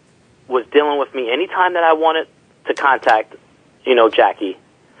was dealing with me anytime that I wanted to contact, Jackie.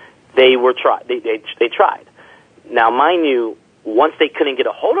 They tried. Now, mind you, once they couldn't get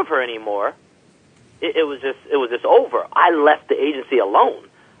a hold of her anymore, it was just over. I left the agency alone.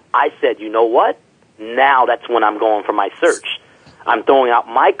 I said, you know what? Now that's when I'm going for my search. I'm throwing out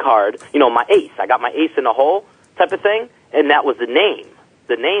my card, my ace. I got my ace in the hole type of thing, and that was the name,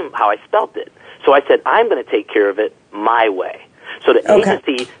 how I spelt it. So I said, I'm going to take care of it my way. So the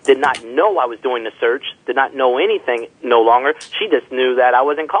agency did not know I was doing the search, did not know anything no longer. She just knew that I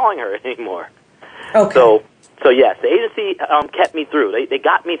wasn't calling her anymore. Okay. So yes, the agency kept me through. They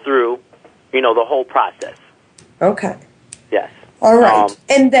got me through, the whole process. Okay. Yes. All right.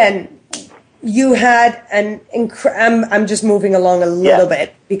 And then you had I'm just moving along a little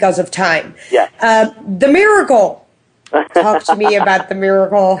bit because of time. Yes. The miracle. Talk to me about the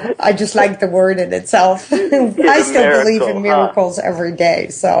miracle. I just like the word in itself. I still believe in miracles every day.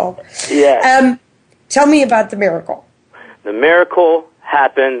 So, tell me about the miracle. The miracle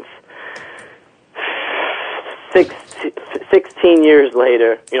happens 16 years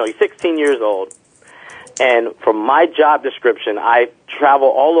later. He's 16 years old. And from my job description, I travel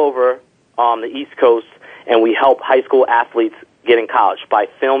all over the East Coast, and we help high school athletes get in college by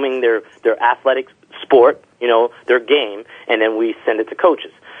filming their athletic sport, their game, and then we send it to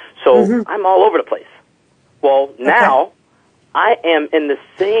coaches. So I'm all over the place. Well, now I am in the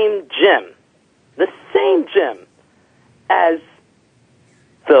same gym as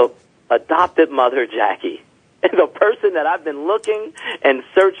the adopted mother, Jackie. And the person that I've been looking and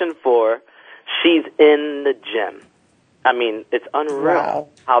searching for, she's in the gym. I mean, it's unreal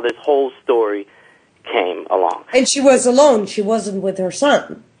how this whole story came along. And she was alone. She wasn't with her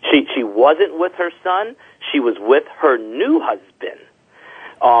son. She wasn't with her son. She was with her new husband.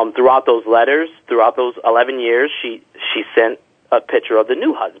 Throughout those letters, throughout those 11 years, she sent a picture of the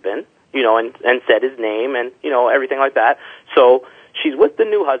new husband, and said his name and, everything like that. So she's with the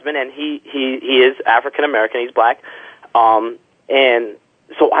new husband, and he is African American. He's black. And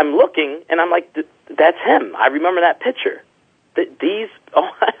so I'm looking, and I'm like, that's him. I remember that picture.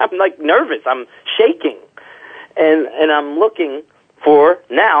 I'm like nervous. I'm shaking. And I'm looking for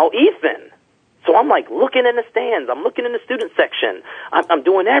now Ethan. So I'm like looking in the stands. I'm looking in the student section. I'm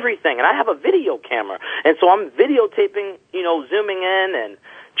doing everything. And I have a video camera. And so I'm videotaping, zooming in and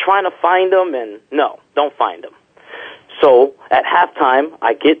trying to find him, and no, don't find him. So at halftime,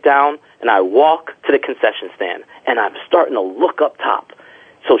 I get down and I walk to the concession stand, and I'm starting to look up top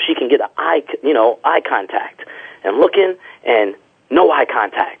so she can get eye contact, and looking, and no eye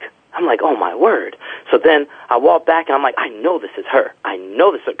contact. I'm like, oh my word. So then I walk back and I'm like, I know this is her. I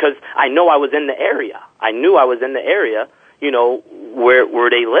know this, because I know I was in the area. I knew I was in the area, where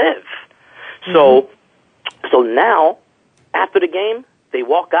they live. So now, after the game, they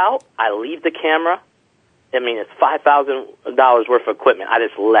walk out. I leave the camera. I mean, it's $5,000 worth of equipment. I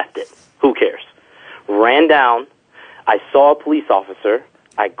just left it. Who cares? Ran down. I saw a police officer.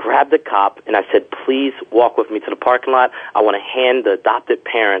 I grabbed the cop, and I said, please walk with me to the parking lot. I want to hand the adopted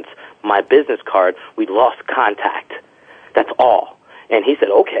parents my business card. We lost contact. That's all. And he said,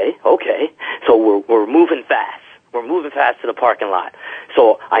 okay. So we're moving fast. We're moving fast to the parking lot.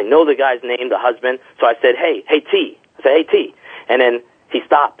 So I know the guy's name, the husband. So I said, hey, T. I said, hey, T. And then he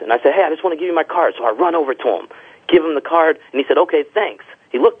stopped, and I said, hey, I just want to give you my card. So I run over to him, give him the card, and he said, okay, thanks.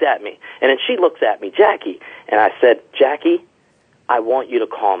 He looked at me, and then she looks at me, Jackie. And I said, Jackie, I want you to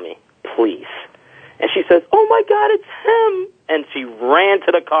call me, please. And she says, oh, my God, it's him. And she ran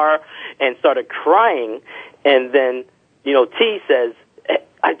to the car and started crying. And then, T says,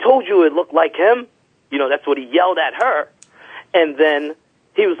 I told you it looked like him. That's what he yelled at her. And then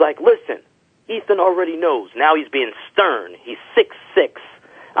he was like, listen, Ethan already knows. Now he's being stern. He's 6'6".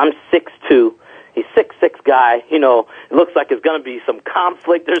 I'm 6'2". He's 6'6" guy. It looks like it's going to be some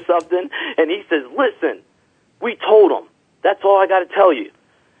conflict or something. And he says, listen, we told him. That's all I got to tell you.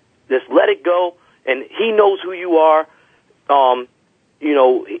 Just let it go, and he knows who you are, and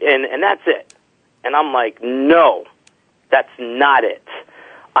that's it. And I'm like, no, that's not it.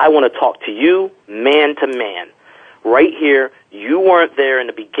 I want to talk to you man to man. Right here, you weren't there in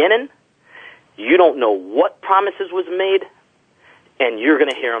the beginning. You don't know what promises was made, and you're going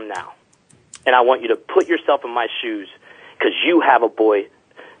to hear them now. And I want you to put yourself in my shoes, because you have a boy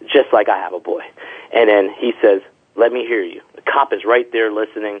just like I have a boy. And then he says, let me hear you. The cop is right there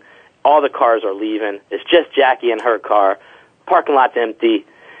listening. All the cars are leaving. It's just Jackie and her car. Parking lot's empty.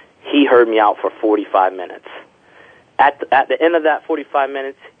 He heard me out for 45 minutes. At the end of that 45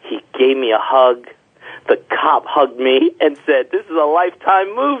 minutes, he gave me a hug. The cop hugged me and said, this is a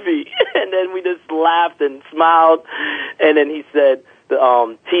Lifetime movie. And then we just laughed and smiled. And then he said,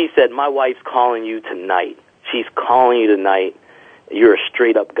 T said, my wife's calling you tonight. She's calling you tonight. You're a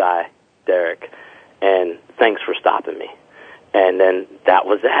straight-up guy, Derek. And thanks for stopping me. And then that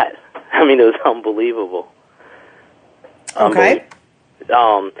was that. I mean, it was unbelievable. Okay.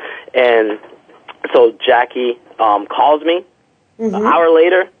 And so Jackie calls me an hour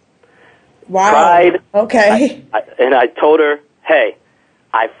later. Wow. Cried. Okay. And I told her, hey,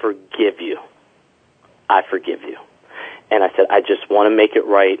 I forgive you. I forgive you. And I said, I just want to make it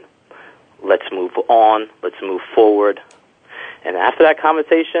right. Let's move on. Let's move forward. And after that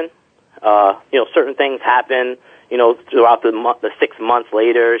conversation, certain things happen, throughout the 6 months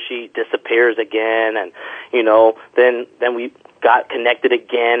later. She disappears again, and, then we got connected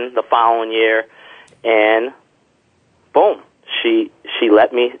again the following year, and boom, she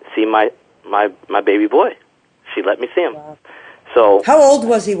let me see my baby boy. She let me see him. Wow. So how old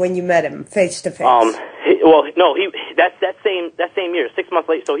was he when you met him face to face? That same year, 6 months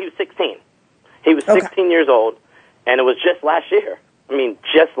later. So he was 16. He was 16 years old, and it was just last year. I mean,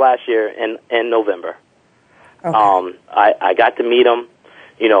 just last year in November. Okay. I got to meet him,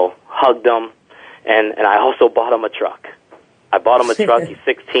 hugged him, and I also bought him a truck. I bought him a truck. He's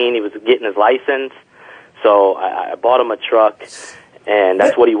 16. He was getting his license, so I bought him a truck, and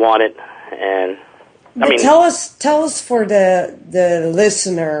that's what he wanted. And tell us for the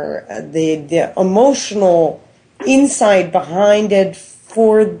listener the emotional insight behind it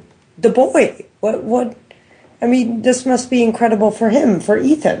for the boy. What? I mean, this must be incredible for him, for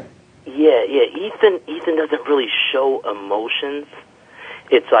Ethan. Yeah. Ethan doesn't really show emotions.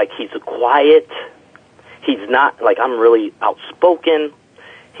 It's like he's quiet. He's not like I'm really outspoken.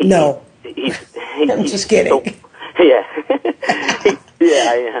 No. I'm just kidding. Yeah,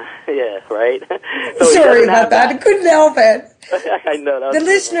 right? So sorry about that. I couldn't help it. I know. The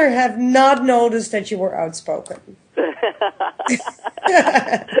listener have not noticed that you were outspoken.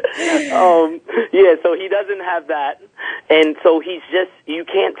 So he doesn't have that, and so he's just, you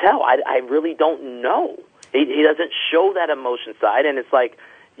can't tell. I really don't know. He doesn't show that emotion side, and it's like,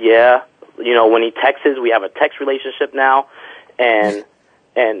 when he texts, we have a text relationship now, and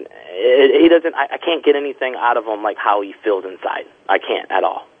he doesn't, I can't get anything out of him like how he feels inside. I can't at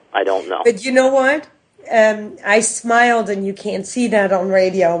all. I don't know. But you know what? I smiled, and you can't see that on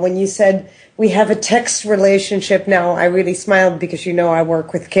radio. When you said we have a text relationship now, I really smiled because I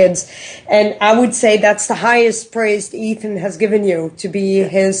work with kids. And I would say that's the highest praise Ethan has given you, to be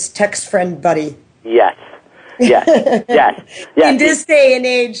his text friend buddy. Yes. Yes. Yes. In this day and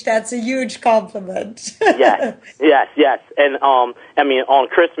age, that's a huge compliment. Yes. And on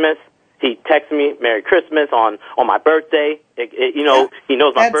Christmas, he texts me Merry Christmas. On my birthday, he knows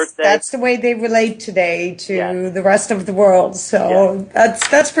my birthday. That's the way they relate today to the rest of the world. So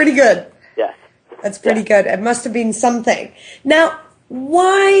that's pretty good. Yes. That's pretty good. It must have been something. Now,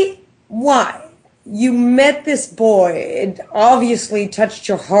 why? You met this boy. It obviously touched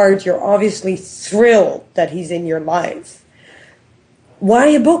your heart. You're obviously thrilled that he's in your life. Why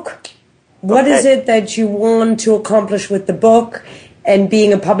a book? What is it that you want to accomplish with the book and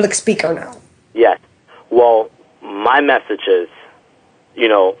being a public speaker now? Yes. Well, my message is,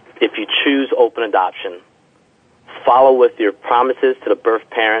 if you choose open adoption, follow with your promises to the birth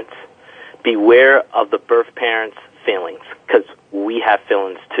parents. Beware of the birth parents' feelings, because we have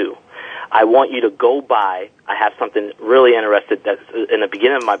feelings too. I want you to go by, I have something really interesting that's in the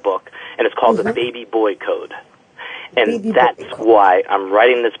beginning of my book, and it's called the Baby Boy Code. And that's why I'm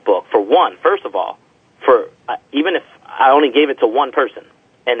writing this book. First of all, even if I only gave it to one person,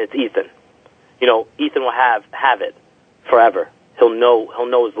 and it's Ethan, Ethan will have it forever. He'll know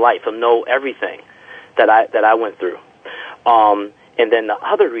his life. He'll know everything that I went through. And then the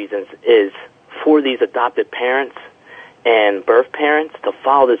other reasons is for these adopted parents and birth parents to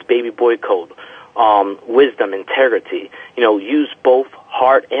follow this Baby Boy Code, wisdom, integrity. Use both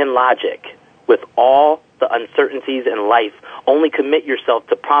heart and logic with all the uncertainties in life. Only commit yourself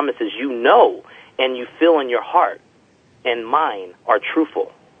to promises and you feel in your heart and mind are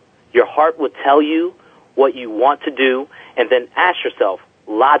truthful. Your heart will tell you what you want to do, and then ask yourself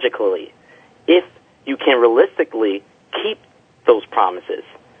logically if you can realistically keep those promises.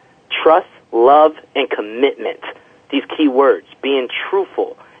 Trust, love, and commitment. These key words, being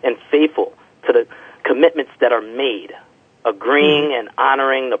truthful and faithful to the commitments that are made, agreeing and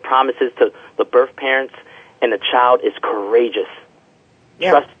honoring the promises to the birth parents and the child is courageous.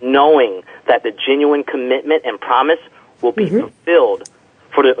 Yeah. Trust knowing that the genuine commitment and promise will be fulfilled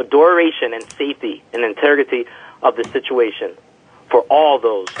for the duration and safety and integrity of the situation for all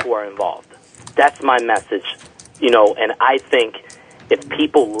those who are involved. That's my message, and I think if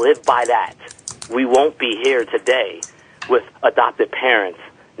people live by that, we won't be here today with adopted parents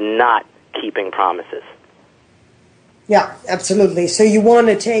not keeping promises. Yeah, absolutely. So you want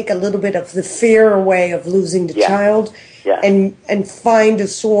to take a little bit of the fear away of losing the child and find a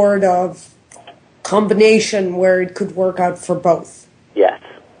sort of combination where it could work out for both. Yes.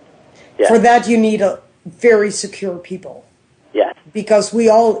 For that, you need a very secure people. Yes. Because we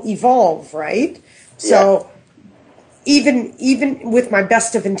all evolve, right? So even with my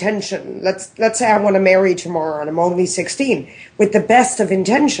best of intention, let's say I want to marry tomorrow and I'm only 16. With the best of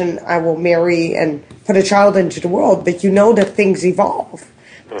intention, I will marry and put a child into the world. But that things evolve.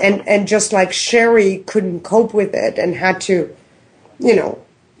 And just like Sherry couldn't cope with it and had to,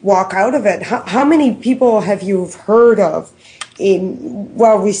 walk out of it. How many people have you heard of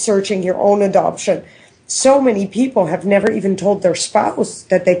while researching your own adoption? So many people have never even told their spouse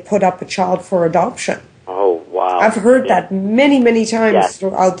that they put up a child for adoption. Oh, wow. I've heard that many, many times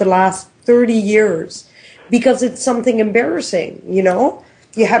throughout the last 30 years because it's something embarrassing,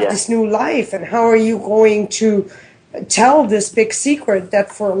 You have this new life, and how are you going to tell this big secret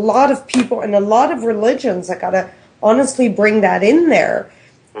that for a lot of people and a lot of religions, I got to honestly bring that in there,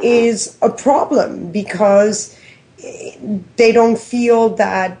 is a problem because they don't feel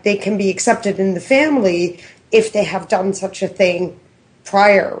that they can be accepted in the family if they have done such a thing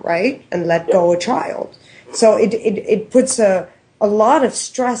prior, right? And let go a child. So it puts a lot of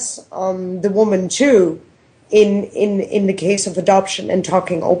stress on the woman too in the case of adoption and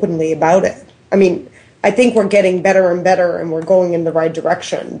talking openly about it. I mean, I think we're getting better and better and we're going in the right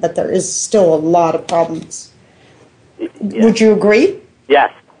direction, but there is still a lot of problems. Would you agree?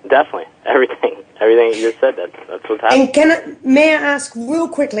 Yes, definitely. Everything you just said, that's what's happening. And may I ask real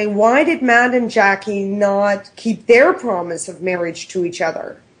quickly, why did Matt and Jackie not keep their promise of marriage to each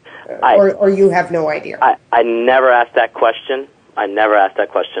other? Or you have no idea? I never asked that question.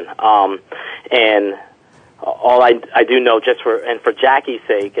 And all I do know, just for Jackie's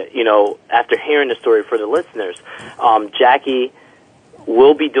sake, after hearing the story for the listeners, Jackie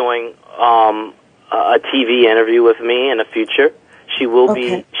will be doing a TV interview with me in the future. She will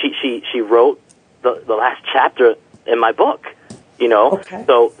be. She wrote the last chapter in my book. Okay.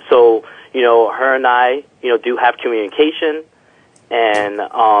 So her and I do have communication, and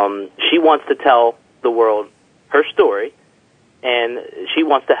she wants to tell the world her story, and she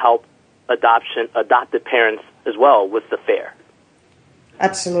wants to help adopted parents as well with the FAIR.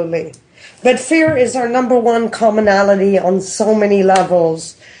 Absolutely. But fear is our number one commonality on so many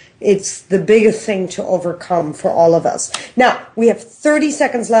levels. It's the biggest thing to overcome for all of us. Now, we have 30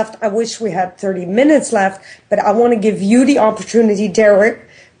 seconds left. I wish we had 30 minutes left, but I want to give you the opportunity, Derek,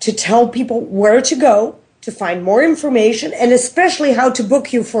 to tell people where to go to find more information, and especially how to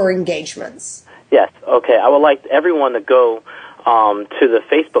book you for engagements. Yes, okay. I would like everyone to go to the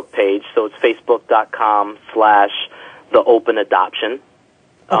Facebook page, so it's facebook.com/theopenadoption.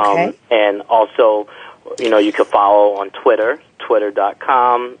 Okay. And also, you can follow on Twitter,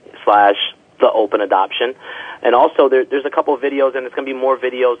 twitter.com/theopenadoption. And also, there's a couple of videos, and there's going to be more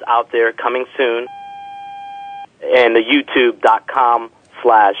videos out there coming soon. And the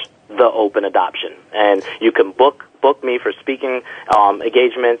youtube.com/theopenadoption. And you can book me for speaking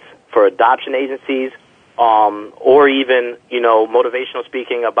engagements for adoption agencies, or even, motivational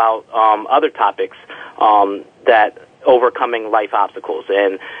speaking about other topics that overcoming life obstacles.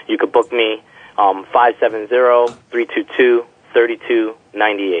 And you could book me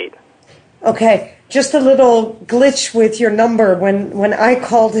 570-322-3298. Okay, just a little glitch with your number. When I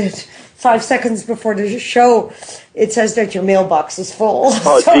called it 5 seconds before the show, it says that your mailbox is full.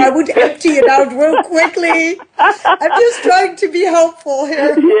 Oh, so I would empty it out real quickly. I'm just trying to be helpful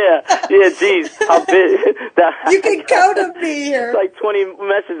here. Yeah, geez. How big You can count on me here. It's like 20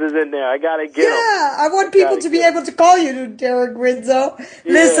 messages in there. I got to get them. Yeah, I want people to be able to call you, Derek Rizzo. Yeah.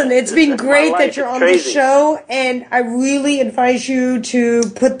 Listen, it's been great that you're on the show, and I really advise you to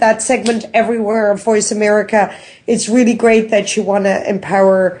put that segment everywhere of Voice America. It's really great that you want to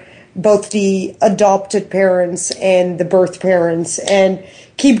empower both the adopted parents and the birth parents, and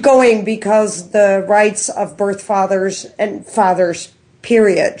keep going, because the rights of birth fathers and fathers,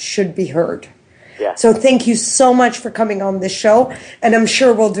 period, should be heard. Yeah. So thank you so much for coming on this show, and I'm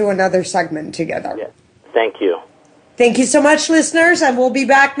sure we'll do another segment together. Yeah. Thank you. Thank you so much, listeners, and we'll be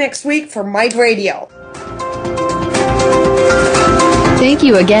back next week for Might Radio. Thank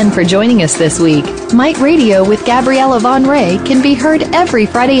you again for joining us this week. Might Radio with Gabriella Von Ray can be heard every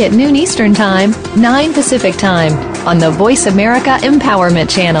Friday at noon Eastern Time, 9 Pacific Time, on the Voice America Empowerment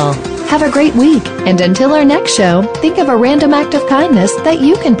Channel. Have a great week, and until our next show, think of a random act of kindness that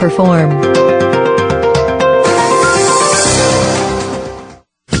you can perform.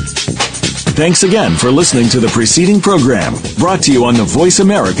 Thanks again for listening to the preceding program, brought to you on the Voice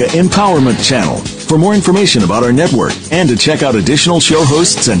America Empowerment Channel. For more information about our network and to check out additional show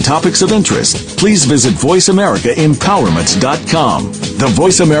hosts and topics of interest, please visit voiceamericaempowerment.com. The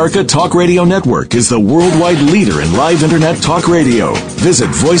Voice America Talk Radio Network is the worldwide leader in live Internet talk radio. Visit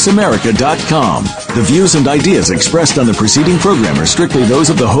voiceamerica.com. The views and ideas expressed on the preceding program are strictly those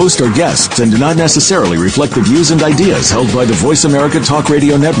of the host or guests and do not necessarily reflect the views and ideas held by the Voice America Talk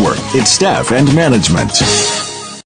Radio Network, its staff, and management.